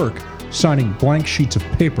hard at work, signing blank sheets of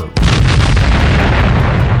paper.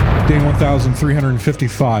 Day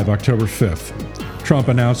 1355, October 5th. Trump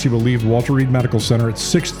announced he will leave Walter Reed Medical Center at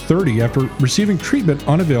 6:30 after receiving treatment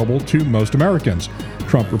unavailable to most Americans.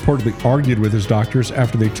 Trump reportedly argued with his doctors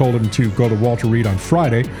after they told him to go to Walter Reed on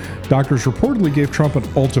Friday. Doctors reportedly gave Trump an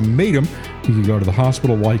ultimatum. He could go to the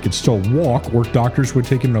hospital while he could still walk, or doctors would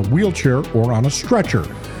take him in a wheelchair or on a stretcher.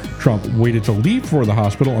 Trump waited to leave for the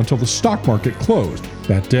hospital until the stock market closed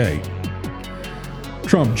that day.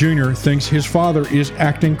 Trump Jr. thinks his father is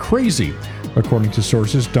acting crazy. According to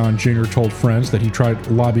sources, Don Jr. told friends that he tried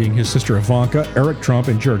lobbying his sister Ivanka, Eric Trump,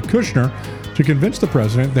 and Jared Kushner to convince the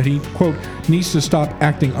president that he, quote, needs to stop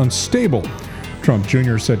acting unstable. Trump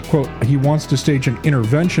Jr. said, quote, he wants to stage an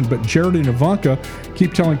intervention, but Jared and Ivanka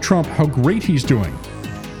keep telling Trump how great he's doing.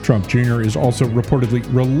 Trump Jr. is also reportedly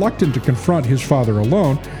reluctant to confront his father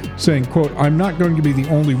alone, saying, quote, "I'm not going to be the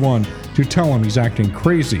only one to tell him he's acting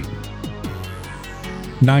crazy."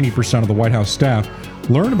 90% of the White House staff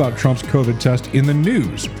learned about Trump's COVID test in the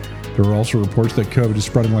news. There are also reports that COVID is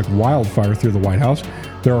spreading like wildfire through the White House.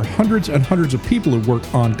 There are hundreds and hundreds of people who work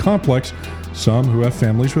on complex, some who have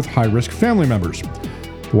families with high-risk family members.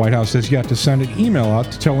 The White House has yet to send an email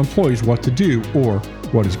out to tell employees what to do or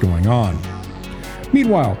what is going on.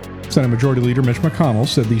 Meanwhile, Senate Majority Leader Mitch McConnell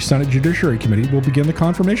said the Senate Judiciary Committee will begin the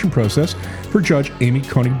confirmation process for Judge Amy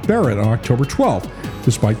Coney Barrett on October 12th,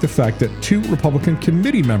 despite the fact that 2 Republican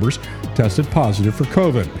committee members tested positive for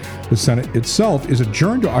COVID. The Senate itself is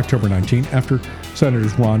adjourned to October 19 after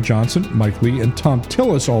Senators Ron Johnson, Mike Lee, and Thom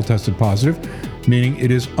Tillis all tested positive, meaning it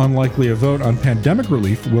is unlikely a vote on pandemic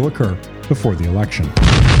relief will occur before the election.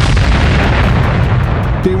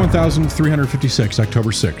 Day 1356,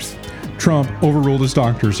 October 6th. Trump overruled his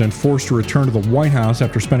doctors and forced to return to the White House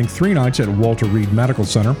after spending 3 nights at Walter Reed Medical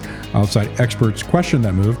Center. Outside experts question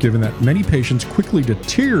that move, given that many patients quickly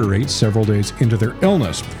deteriorate several days into their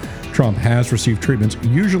illness. Trump has received treatments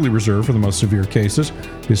usually reserved for the most severe cases.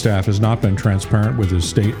 His staff has not been transparent with his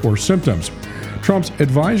state or symptoms. Trump's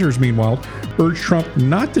advisors, meanwhile, urged Trump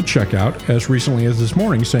not to check out as recently as this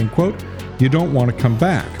morning, saying, quote, "You don't want to come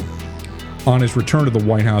back." On his return to the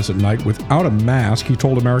White House at night without a mask, he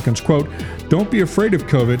told Americans, quote, "Don't be afraid of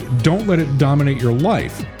COVID. Don't let it dominate your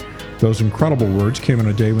life." Those incredible words came on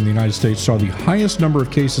a day when the United States saw the highest number of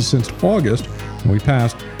cases since August, and we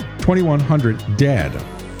passed 2,100 dead.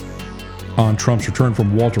 On Trump's return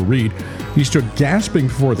from Walter Reed, he stood gasping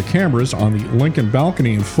before the cameras on the Lincoln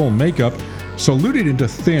balcony in full makeup, saluted into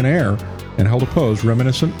thin air, and held a pose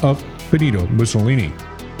reminiscent of Benito Mussolini.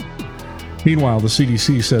 Meanwhile, the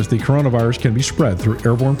CDC says the coronavirus can be spread through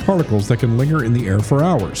airborne particles that can linger in the air for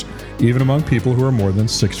hours, even among people who are more than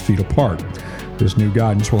 6 feet apart. This new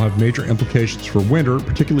guidance will have major implications for winter,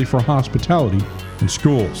 particularly for hospitality and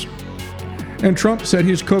schools. And Trump said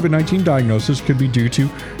his COVID-19 diagnosis could be due to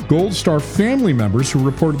Gold Star family members who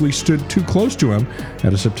reportedly stood too close to him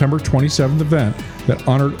at a September 27th event that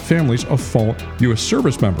honored families of fallen U.S.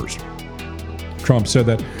 service members. Trump said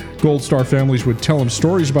that Gold Star families would tell him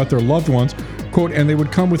stories about their loved ones, quote, "and they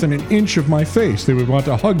would come within an inch of my face. They would want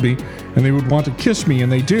to hug me, and they would want to kiss me,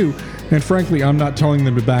 and they do. And frankly, I'm not telling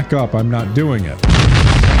them to back up. I'm not doing it."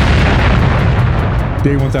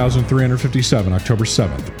 Day 1357, October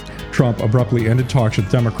 7th. Trump abruptly ended talks with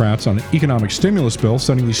Democrats on an economic stimulus bill,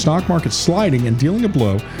 sending the stock market sliding and dealing a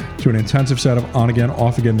blow to an intensive set of on-again,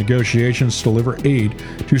 off-again negotiations to deliver aid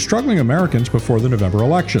to struggling Americans before the November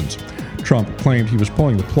elections. Trump claimed he was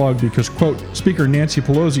pulling the plug because, quote, "Speaker Nancy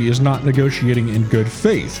Pelosi is not negotiating in good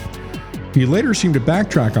faith." He later seemed to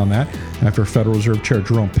backtrack on that after Federal Reserve Chair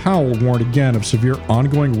Jerome Powell warned again of severe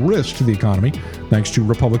ongoing risk to the economy thanks to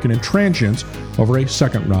Republican intransigence over a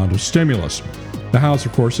second round of stimulus. The House,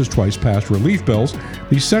 of course, has twice passed relief bills.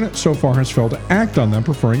 The Senate so far has failed to act on them,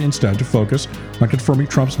 preferring instead to focus on confirming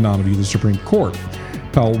Trump's nominee to the Supreme Court.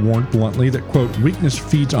 Powell warned bluntly that, quote, "weakness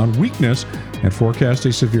feeds on weakness," and forecast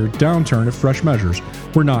a severe downturn if fresh measures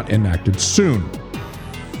were not enacted soon.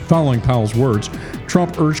 Following Powell's words,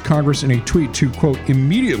 Trump urged Congress in a tweet to, quote,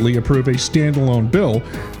 "immediately approve a standalone bill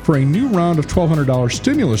for a new round of $1,200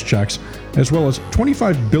 stimulus checks, as well as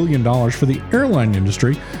 $25 billion for the airline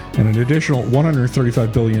industry and an additional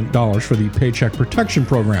 $135 billion for the Paycheck Protection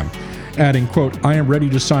Program," adding, quote, "I am ready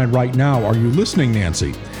to sign right now. Are you listening,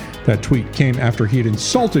 Nancy?" That tweet came after he had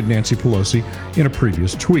insulted Nancy Pelosi in a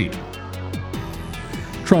previous tweet.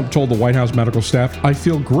 Trump told the White House medical staff, "I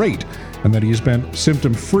feel great," and that he has been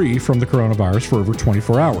symptom-free from the coronavirus for over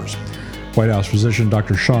 24 hours. White House physician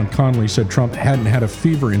Dr. Sean Conley said Trump hadn't had a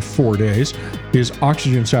fever in 4 days, his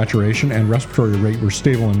oxygen saturation and respiratory rate were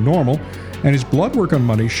stable and normal, and his blood work on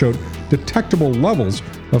Monday showed detectable levels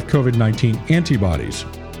of COVID-19 antibodies.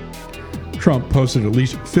 Trump posted at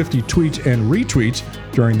least 50 tweets and retweets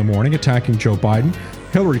during the morning attacking Joe Biden,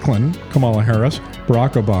 Hillary Clinton, Kamala Harris,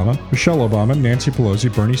 Barack Obama, Michelle Obama, Nancy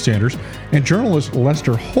Pelosi, Bernie Sanders, and journalist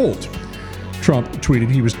Lester Holt. Trump tweeted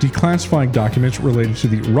he was declassifying documents related to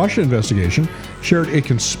the Russia investigation, shared a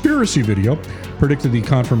conspiracy video, predicted the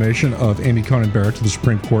confirmation of Amy Coney Barrett to the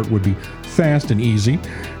Supreme Court would be fast and easy,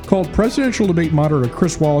 called presidential debate moderator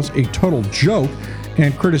Chris Wallace a total joke,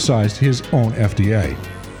 and criticized his own FDA.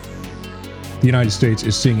 The United States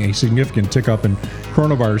is seeing a significant tick-up in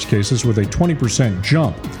coronavirus cases with a 20%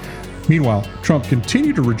 jump. Meanwhile, Trump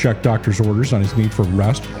continued to reject doctors' orders on his need for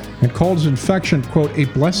rest and called his infection, quote, "a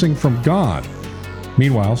blessing from God."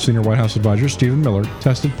 Meanwhile, senior White House advisor Stephen Miller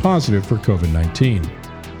tested positive for COVID-19.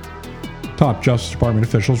 Top Justice Department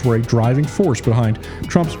officials were a driving force behind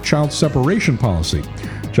Trump's child separation policy.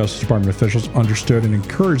 Justice Department officials understood and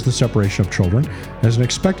encouraged the separation of children as an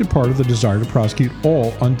expected part of the desire to prosecute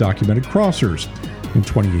all undocumented crossers. In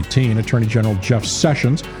 2018, Attorney General Jeff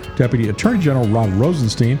Sessions, Deputy Attorney General Rod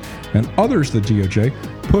Rosenstein, and others at the DOJ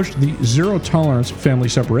pushed the zero-tolerance family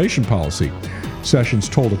separation policy. Sessions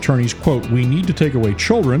told attorneys, quote, "We need to take away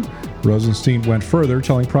children." Rosenstein went further,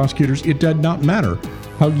 telling prosecutors it did not matter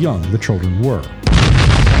how young the children were.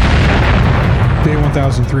 Day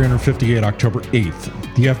 1358, October 8th.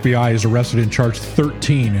 The FBI has arrested and charged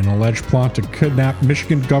 13 in an alleged plot to kidnap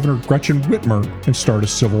Michigan Governor Gretchen Whitmer and start a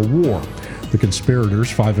civil war. The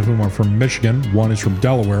conspirators, 5 of whom are from Michigan, 1 is from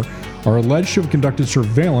Delaware, are alleged to have conducted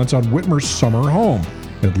surveillance on Whitmer's summer home,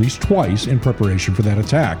 at least twice in preparation for that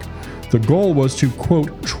attack. The goal was to,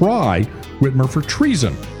 quote, try Whitmer for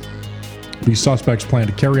treason. These suspects plan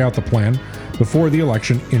to carry out the plan before the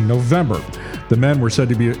election in November. The men were said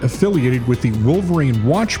to be affiliated with the Wolverine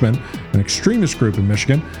Watchmen, an extremist group in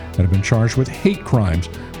Michigan, and have been charged with hate crimes,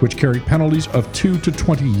 which carry penalties of 2 to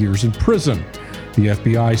 20 years in prison. The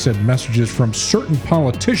FBI said messages from certain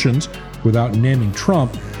politicians, without naming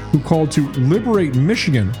Trump, who called to liberate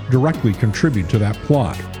Michigan, directly contribute to that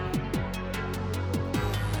plot.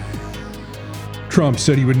 Trump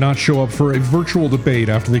said he would not show up for a virtual debate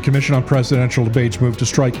after the Commission on Presidential Debates moved to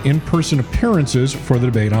strike in-person appearances for the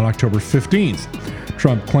debate on October 15th.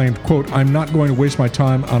 Trump claimed, quote, "I'm not going to waste my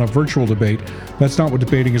time on a virtual debate. That's not what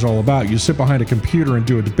debating is all about. You sit behind a computer and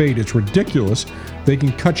do a debate. It's ridiculous. They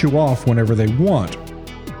can cut you off whenever they want."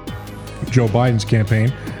 Joe Biden's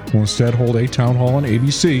campaign will instead hold a town hall on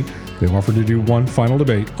ABC. They offered to do one final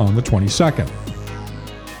debate on the 22nd.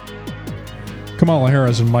 Kamala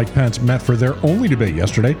Harris and Mike Pence met for their only debate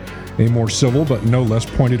yesterday, a more civil but no less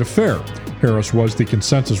pointed affair. Harris was the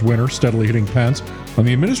consensus winner, steadily hitting Pence on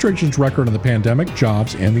the administration's record on the pandemic,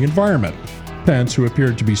 jobs, and the environment. Pence, who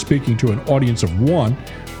appeared to be speaking to an audience of 1,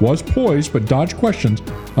 was poised but dodged questions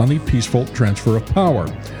on the peaceful transfer of power.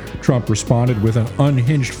 Trump responded with an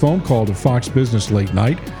unhinged phone call to Fox Business late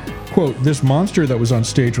night. Quote, "This monster that was on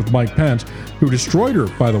stage with Mike Pence, who destroyed her,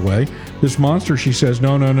 by the way, this monster, she says,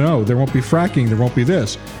 no, there won't be fracking, there won't be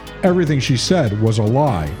this. Everything she said was a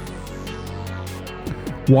lie."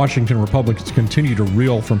 Washington Republicans continue to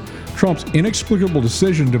reel from Trump's inexplicable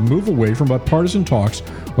decision to move away from bipartisan talks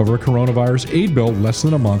over a coronavirus aid bill less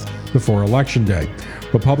than a month before Election Day.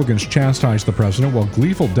 Republicans chastised the president while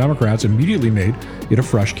gleeful Democrats immediately made it a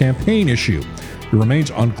fresh campaign issue. It remains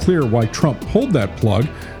unclear why Trump pulled that plug,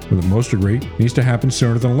 but most agree it needs to happen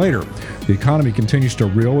sooner than later. The economy continues to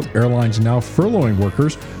reel, with airlines now furloughing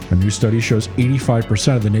workers. A new study shows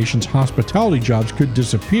 85% of the nation's hospitality jobs could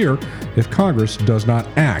disappear if Congress does not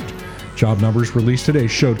act. Job numbers released today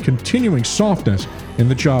showed continuing softness in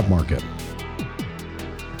the job market.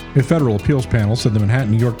 A federal appeals panel said the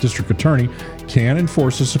Manhattan, New York District Attorney can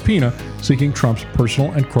enforce a subpoena seeking Trump's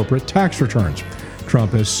personal and corporate tax returns.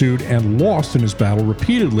 Trump has sued and lost in his battle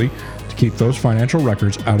repeatedly to keep those financial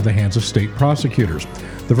records out of the hands of state prosecutors.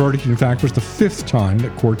 The verdict, in fact, was the 5th time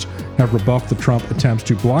that courts have rebuffed the Trump attempts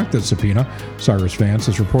to block that subpoena. Cyrus Vance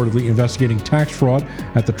is reportedly investigating tax fraud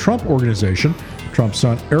at the Trump Organization. Trump's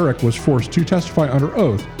son Eric was forced to testify under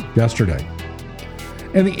oath yesterday.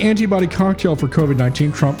 And the antibody cocktail for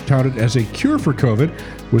COVID-19 Trump touted as a cure for COVID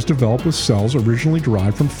was developed with cells originally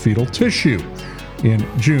derived from fetal tissue. In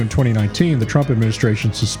June 2019, the Trump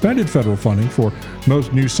administration suspended federal funding for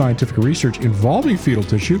most new scientific research involving fetal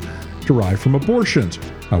tissue derived from abortions.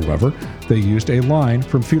 However, they used a line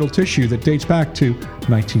from fetal tissue that dates back to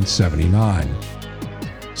 1979.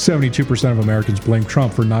 72% of Americans blame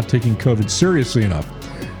Trump for not taking COVID seriously enough.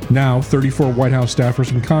 Now, 34 White House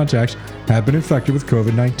staffers and contacts have been infected with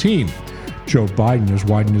COVID-19. Joe Biden has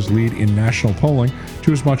widened his lead in national polling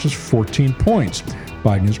to as much as 14 points.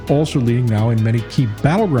 Biden is also leading now in many key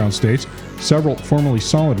battleground states. Several formerly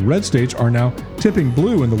solid red states are now tipping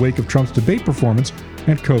blue in the wake of Trump's debate performance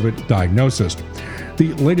and COVID diagnosis.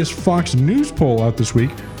 The latest Fox News poll out this week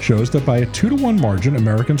shows that by a 2-to-1 margin,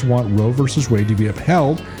 Americans want Roe v. Wade to be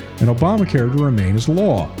upheld and Obamacare to remain as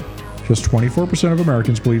law. Just 24% of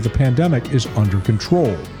Americans believe the pandemic is under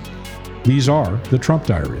control. These are the Trump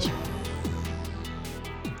Diaries.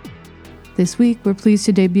 This week, we're pleased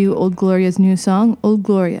to debut Old Gloria's new song, Old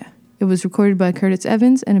Gloria. It was recorded by Curtis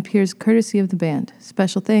Evans and appears courtesy of the band.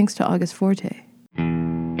 Special thanks to August Forte.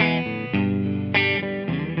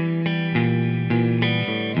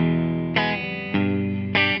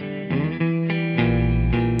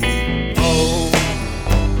 Oh,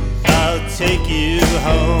 I'll take you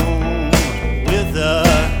home with a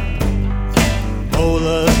bowl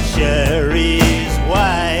of cherries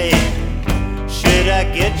white.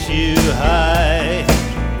 you high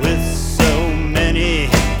with so many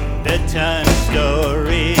bedtime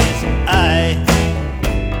stories. I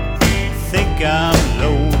think I'm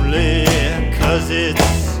lonely 'cause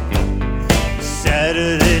it's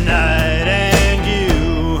Saturday night and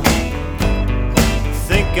you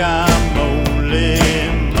think I'm only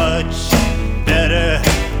much better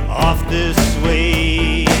off this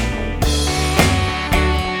way.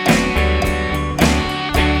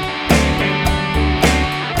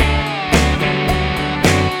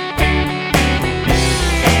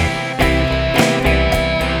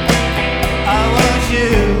 I want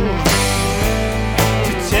you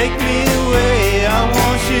to take me away. I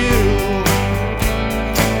want you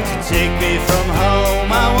to take me from home.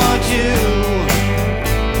 I want you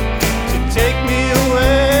to take me away.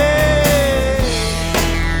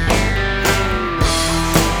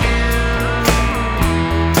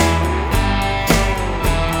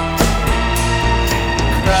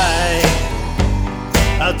 Cry,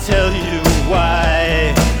 I'll tell you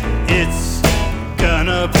why. It's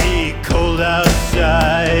gonna be cold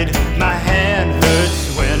outside. My hand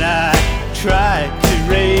hurts when I try to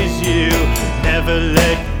raise you. Never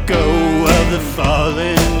let go of the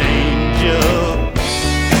fallen angel.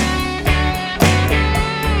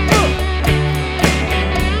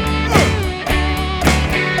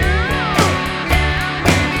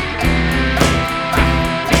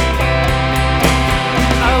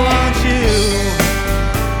 I want you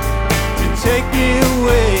to take me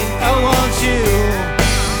away. I want you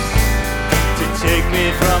to take me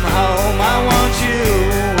from home. I want you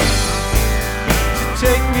to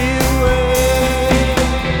take me away.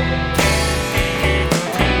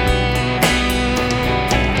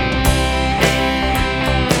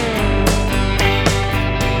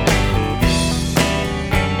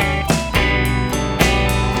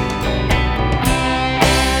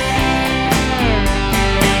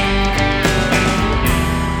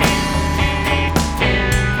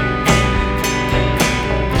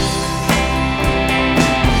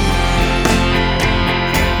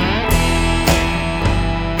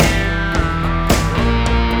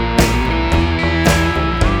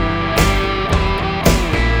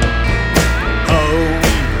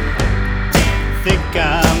 Think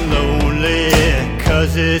I'm lonely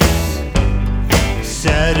 'cause it's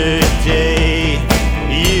Saturday.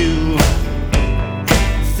 You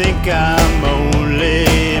think I'm only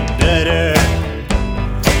better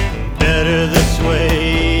this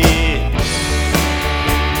way.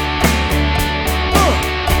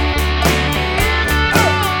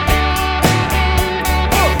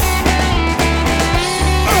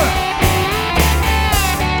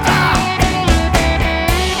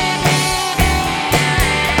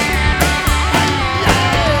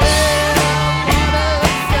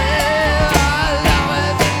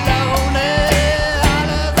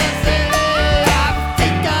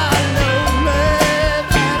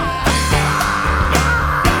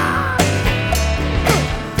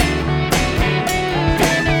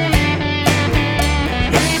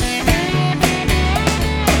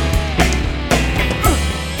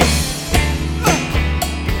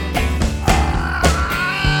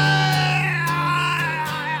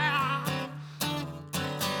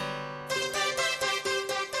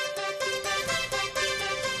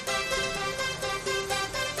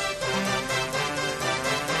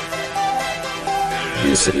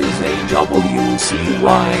 This is a WCY-FM.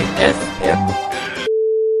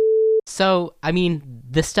 So, I mean,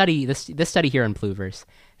 this study here in Pluvers,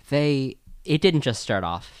 it didn't just start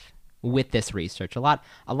off with this research. A lot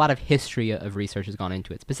of history of research has gone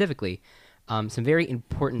into it. Specifically, some very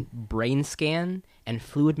important brain scan and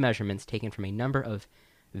fluid measurements taken from a number of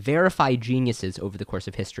verified geniuses over the course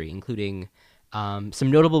of history, including some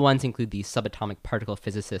notable ones include the subatomic particle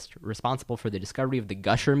physicist responsible for the discovery of the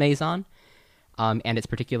Gusher meson and its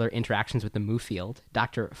particular interactions with the Mu field,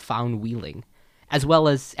 Dr. Faun Wheeling, as well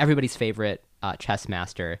as everybody's favorite chess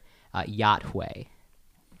master, Yat Hui.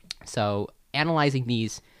 So, analyzing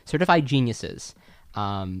these certified geniuses,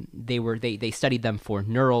 they studied them for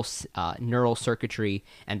neural circuitry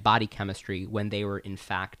and body chemistry when they were in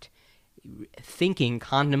fact thinking,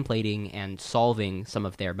 contemplating, and solving some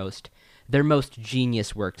of their most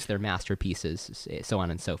genius works, their masterpieces, so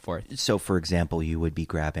on and so forth. So, for example, you would be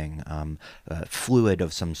grabbing fluid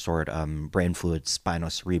of some sort, brain fluid,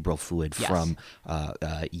 spinocerebral fluid from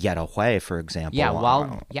Yat Hui, for example. Yeah,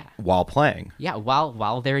 while playing. Yeah,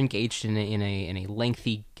 while they're engaged in a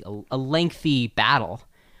lengthy battle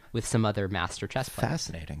with some other master chess players.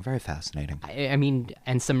 Fascinating, very fascinating. I mean,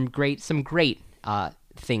 and some great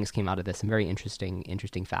things came out of this, some very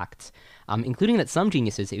interesting facts, including that some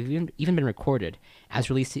geniuses have even been recorded as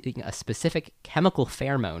releasing a specific chemical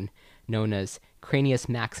pheromone known as Cranius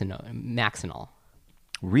maxinol.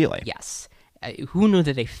 Really? Yes. Who knew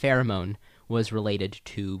that a pheromone was related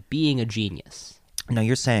to being a genius? Now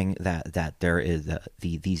you're saying that there is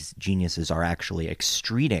these geniuses are actually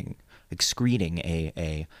excreting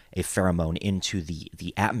a pheromone into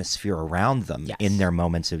the atmosphere around them in their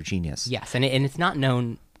moments of genius. Yes, and it's not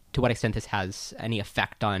known to what extent this has any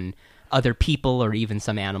effect on other people or even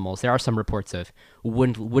some animals. There are some reports of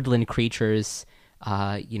woodland creatures,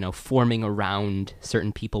 forming around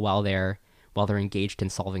certain people while they're engaged in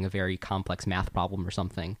solving a very complex math problem or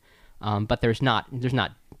something. But there's not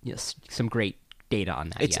some great data on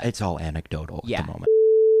that yet. It's all anecdotal at the moment.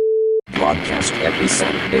 Broadcast every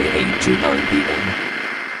Saturday, 8 to 9 p.m.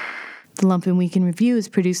 The Lumpen Week in Review is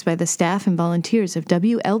produced by the staff and volunteers of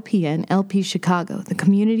WLPN LP Chicago, the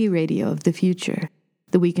community radio of the future.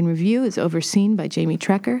 The Week in Review is overseen by Jamie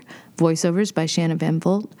Trecker, voiceovers by Shanna Van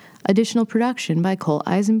Volt, additional production by Cole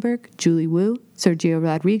Eisenberg, Julie Wu, Sergio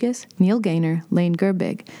Rodriguez, Neil Gaynor, Lane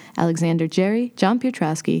Gerbig, Alexander Jerry, John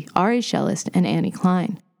Piotrowski, Ari Shellist, and Annie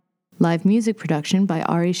Klein. Live music production by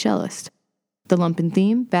Ari Shellist. The Lumpen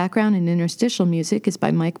theme, background, and interstitial music is by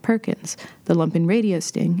Mike Perkins. The Lumpen Radio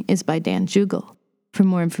Sting is by Dan Jugel. For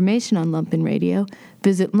more information on Lumpen Radio,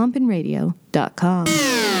 visit lumpenradio.com.